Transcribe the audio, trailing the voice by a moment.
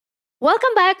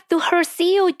Welcome back to Her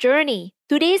CEO Journey.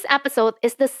 Today's episode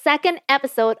is the second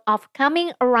episode of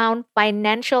Coming Around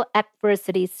Financial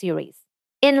Adversity series.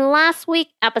 In last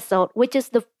week's episode, which is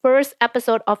the first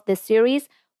episode of this series,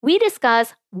 we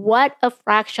discussed what a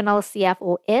fractional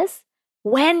CFO is,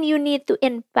 when you need to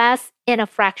invest in a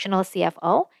fractional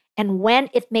CFO, and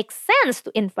when it makes sense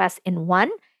to invest in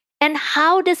one, and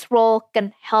how this role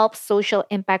can help social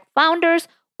impact founders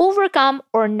overcome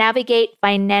or navigate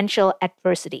financial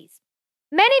adversities.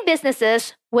 Many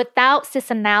businesses without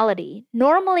seasonality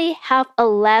normally have a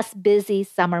less busy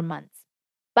summer months.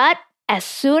 But as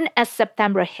soon as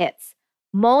September hits,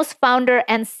 most founders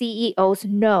and CEOs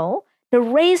know the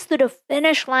race to the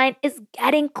finish line is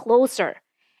getting closer,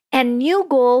 and new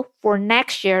goals for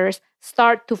next year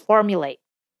start to formulate.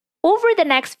 Over the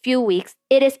next few weeks,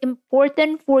 it is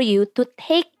important for you to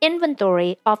take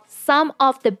inventory of some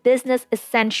of the business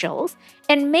essentials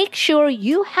and make sure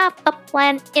you have a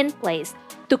plan in place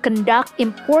to conduct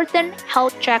important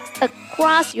health checks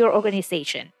across your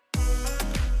organization.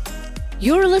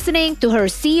 You're listening to Her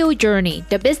CEO Journey,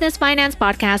 the business finance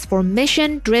podcast for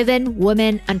mission-driven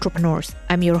women entrepreneurs.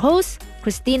 I'm your host,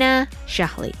 Christina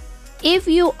Shahli. If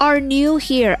you are new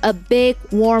here, a big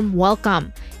warm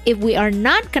welcome. If we are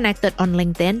not connected on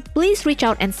LinkedIn, please reach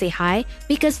out and say hi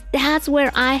because that's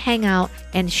where I hang out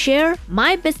and share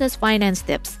my business finance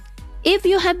tips. If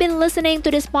you have been listening to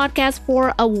this podcast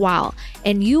for a while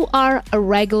and you are a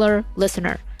regular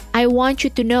listener, I want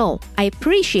you to know I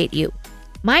appreciate you.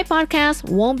 My podcast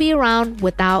won't be around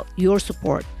without your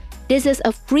support. This is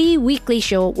a free weekly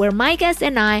show where my guests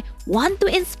and I want to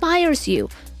inspire you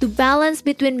to balance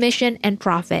between mission and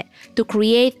profit, to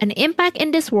create an impact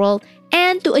in this world,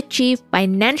 and to achieve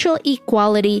financial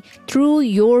equality through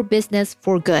your business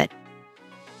for good.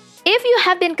 If you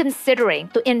have been considering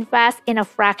to invest in a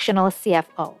fractional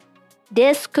CFO,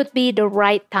 this could be the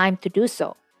right time to do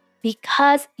so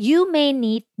because you may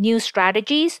need new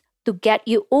strategies to get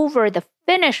you over the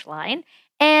finish line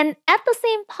and at the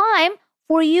same time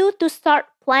for you to start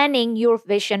planning your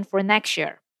vision for next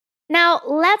year. Now,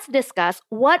 let's discuss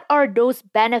what are those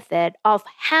benefits of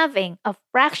having a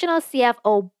fractional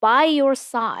CFO by your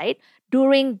side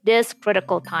during these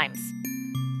critical times.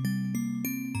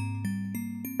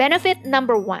 Benefit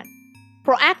number 1,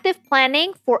 proactive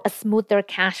planning for a smoother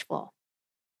cash flow.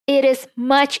 It is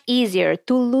much easier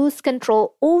to lose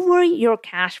control over your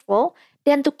cash flow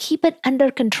than to keep it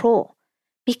under control.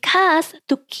 Because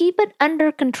to keep it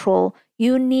under control,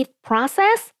 you need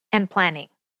process and planning.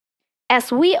 As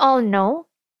we all know,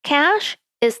 cash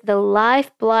is the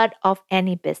lifeblood of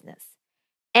any business.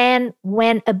 And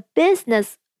when a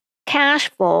business cash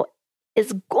flow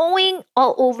is going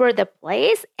all over the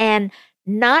place and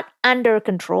not under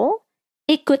control,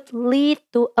 it could lead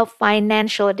to a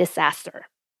financial disaster.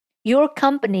 Your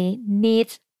company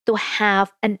needs to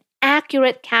have an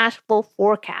accurate cash flow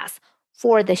forecast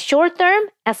for the short term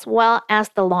as well as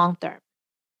the long term.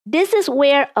 This is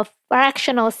where a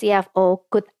fractional CFO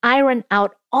could iron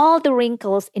out all the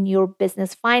wrinkles in your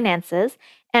business finances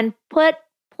and put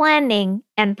planning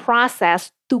and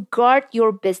process to guard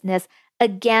your business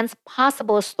against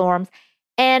possible storms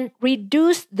and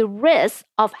reduce the risk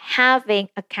of having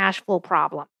a cash flow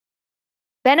problem.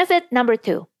 Benefit number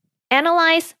 2,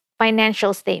 analyze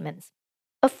financial statements.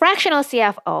 A fractional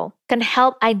CFO can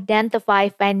help identify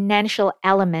financial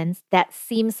elements that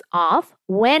seems off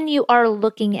when you are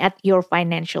looking at your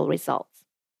financial results.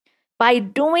 By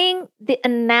doing the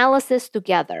analysis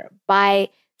together, by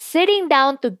sitting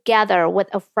down together with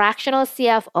a fractional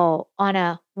CFO on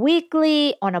a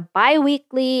weekly, on a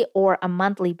bi-weekly, or a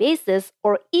monthly basis,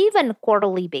 or even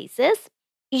quarterly basis,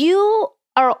 you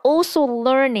are also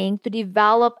learning to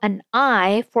develop an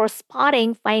eye for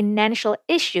spotting financial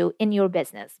issue in your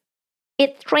business.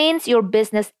 It trains your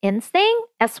business instinct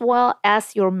as well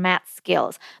as your math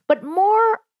skills, but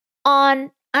more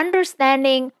on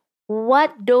understanding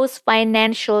what those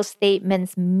financial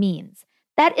statements means.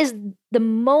 That is the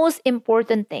most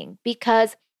important thing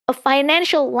because a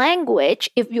financial language,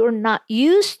 if you're not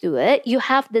used to it, you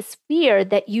have this fear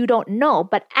that you don't know,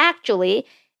 but actually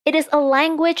it is a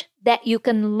language that you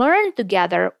can learn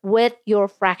together with your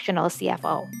fractional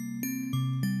CFO.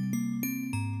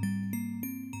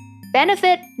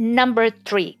 Benefit number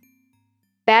 3,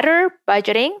 better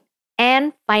budgeting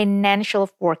and financial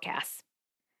forecasts.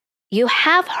 You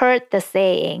have heard the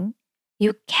saying,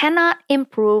 you cannot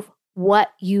improve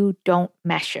what you don't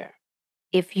measure.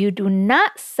 If you do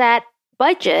not set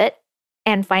budget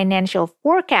and financial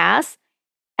forecasts,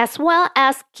 as well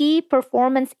as key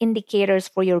performance indicators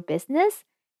for your business,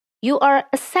 you are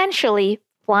essentially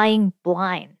flying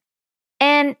blind.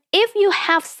 And if you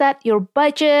have set your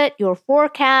budget, your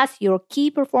forecast, your key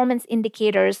performance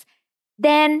indicators,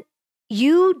 then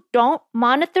you don't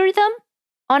monitor them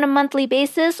on a monthly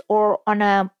basis or on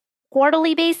a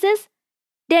quarterly basis,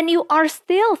 then you are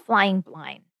still flying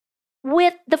blind.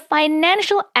 With the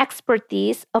financial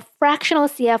expertise, a fractional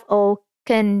CFO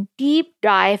can deep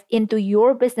dive into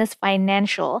your business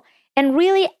financial and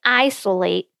really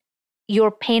isolate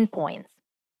your pain points.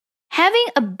 Having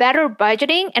a better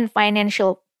budgeting and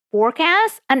financial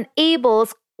forecast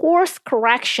enables course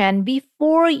correction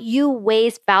before you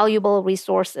waste valuable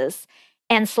resources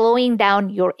and slowing down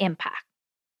your impact.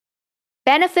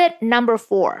 Benefit number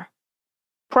 4,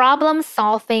 problem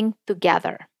solving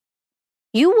together.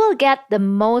 You will get the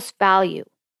most value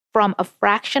from a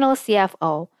fractional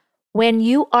CFO when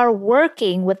you are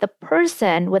working with the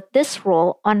person with this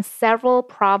role on several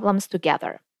problems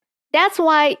together. That's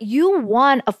why you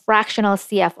want a fractional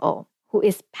CFO who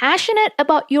is passionate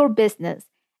about your business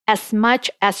as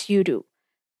much as you do.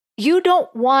 You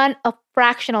don't want a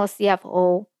fractional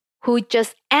CFO who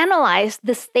just analyze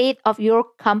the state of your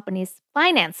company's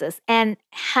finances and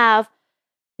have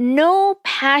no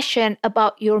passion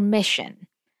about your mission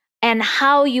and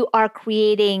how you are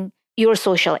creating your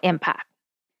social impact.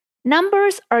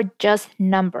 Numbers are just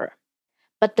number,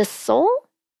 but the soul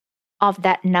of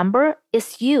that number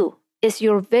is you, is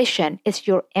your vision, is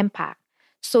your impact.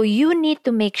 So you need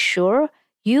to make sure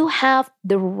you have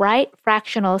the right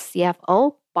fractional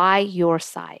CFO by your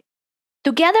side.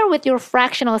 Together with your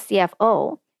fractional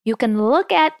CFO, you can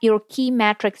look at your key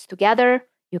metrics together,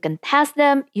 you can test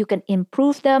them, you can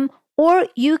improve them, or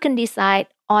you can decide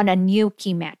on a new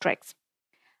key metrics.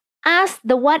 Ask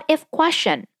the what if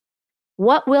question.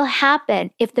 What will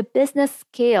happen if the business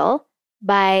scale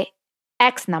by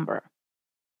X number?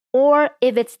 Or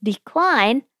if it's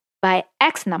declined by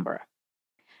X number?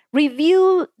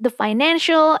 Review the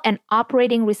financial and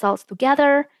operating results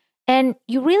together, and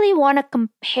you really want to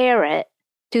compare it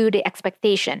to the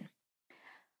expectation.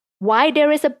 Why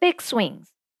there is a big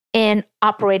swings in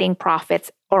operating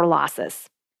profits or losses?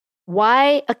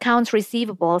 Why accounts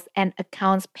receivables and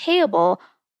accounts payable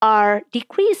are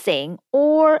decreasing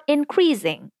or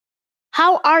increasing?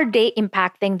 How are they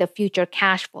impacting the future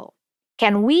cash flow?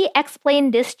 Can we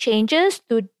explain these changes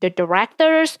to the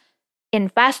directors,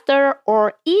 investor,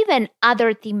 or even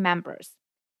other team members?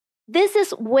 This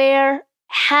is where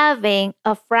having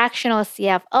a fractional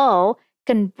CFO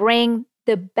can bring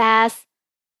the best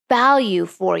value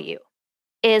for you,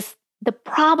 is the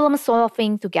problem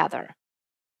solving together.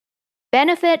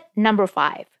 Benefit number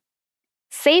 5,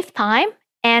 save time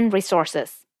and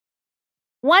resources.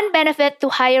 One benefit to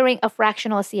hiring a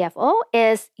fractional CFO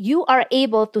is you are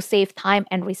able to save time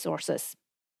and resources.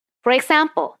 For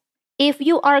example, if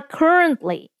you are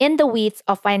currently in the weeds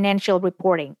of financial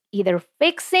reporting, either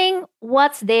fixing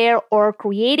what's there or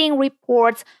creating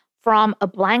reports from a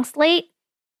blank slate,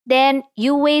 then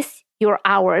you waste your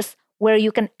hours where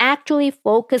you can actually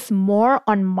focus more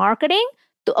on marketing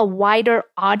to a wider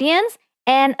audience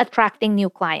and attracting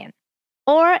new clients.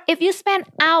 Or if you spend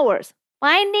hours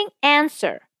finding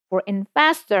answer for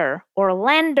investor or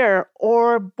lender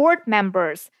or board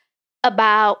members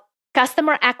about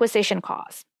customer acquisition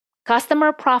costs,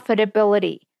 customer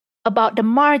profitability, about the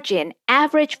margin,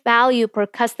 average value per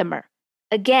customer,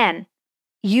 again,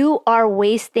 you are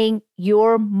wasting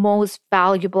your most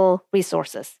valuable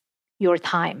resources, your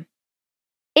time.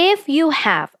 If you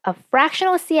have a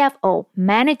fractional CFO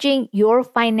managing your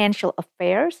financial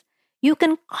affairs, you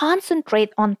can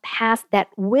concentrate on tasks that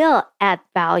will add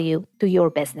value to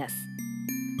your business.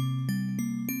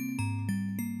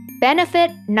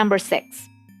 Benefit number 6,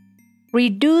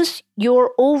 reduce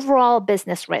your overall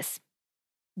business risk.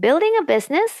 Building a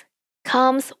business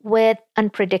comes with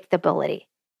unpredictability,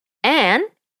 and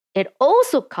it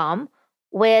also comes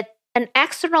with an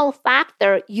external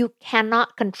factor you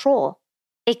cannot control,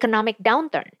 economic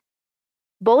downturn.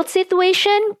 Both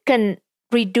situations can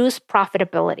reduce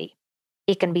profitability.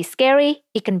 It can be scary,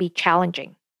 it can be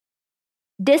challenging.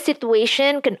 This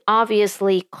situation can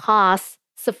obviously cause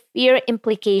severe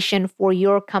implication for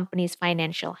your company's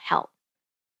financial health.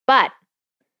 But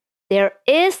there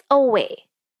is a way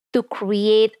to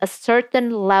create a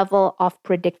certain level of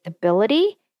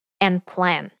predictability and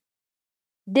plan.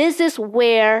 This is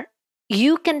where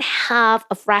you can have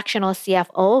a fractional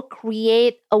CFO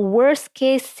create a worst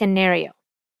case scenario.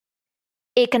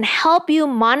 It can help you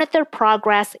monitor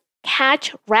progress,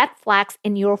 catch red flags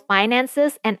in your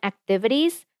finances and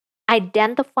activities,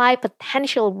 identify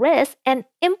potential risks, and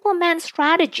implement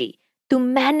strategy to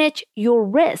manage your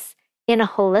risks in a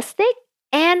holistic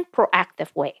and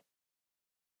proactive way.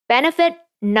 Benefit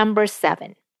number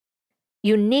 7,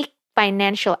 unique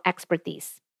financial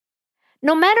expertise.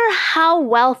 No matter how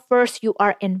well versed you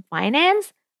are in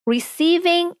finance,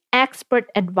 receiving expert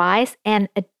advice and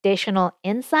additional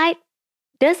insight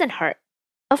doesn't hurt.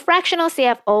 A fractional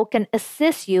CFO can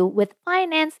assist you with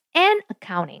finance and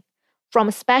accounting,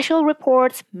 from special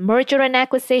reports, merger and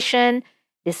acquisition,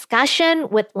 discussion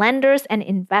with lenders and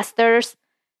investors,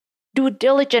 due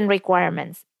diligence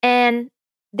requirements, and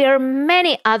there are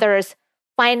many others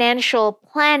financial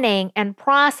planning and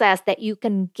process that you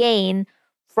can gain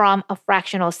from a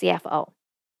fractional CFO.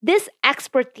 This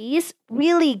expertise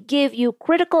really gives you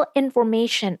critical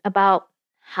information about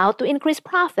how to increase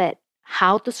profit,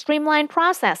 how to streamline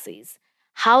processes,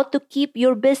 how to keep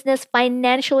your business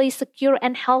financially secure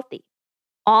and healthy,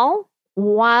 all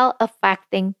while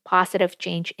affecting positive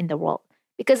change in the world.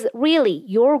 Because really,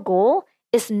 your goal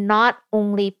is not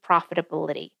only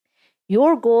profitability.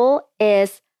 Your goal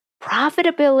is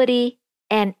profitability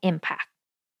and impact.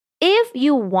 If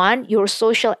you want your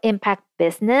social impact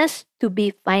business to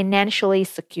be financially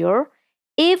secure,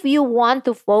 if you want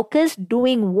to focus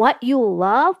doing what you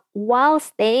love while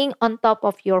staying on top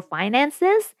of your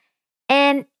finances,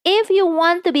 and if you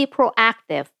want to be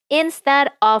proactive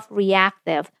instead of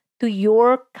reactive to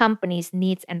your company's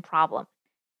needs and problems,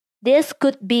 this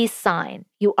could be a sign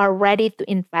you are ready to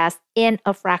invest in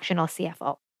a fractional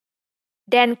CFO.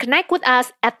 Then connect with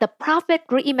us at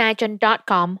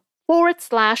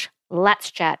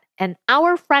theprofitreimagine.com/let's chat, and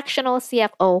our fractional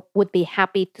CFO would be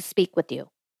happy to speak with you.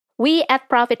 We at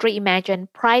Profit Reimagine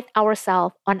pride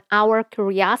ourselves on our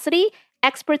curiosity,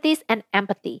 expertise, and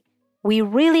empathy. We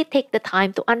really take the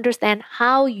time to understand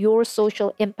how your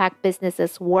social impact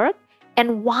businesses work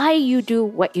and why you do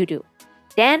what you do.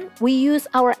 Then we use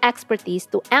our expertise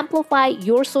to amplify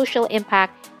your social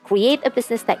impact, create a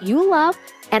business that you love,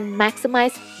 and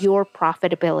maximize your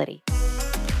profitability.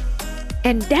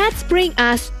 And that's bring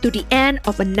us to the end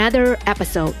of another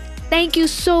episode. Thank you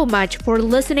so much for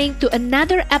listening to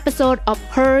another episode of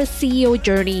Her CEO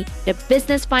Journey, the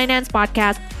business finance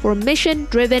podcast for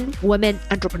mission-driven women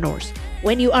entrepreneurs.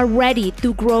 When you are ready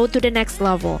to grow to the next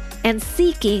level and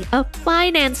seeking a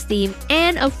finance team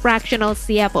and a fractional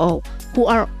CFO who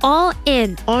are all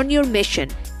in on your mission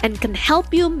and can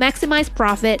help you maximize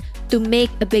profit to make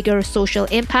a bigger social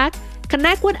impact,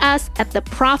 connect with us at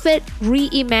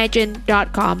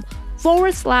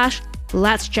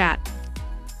theprofitreimagine.com/let's chat.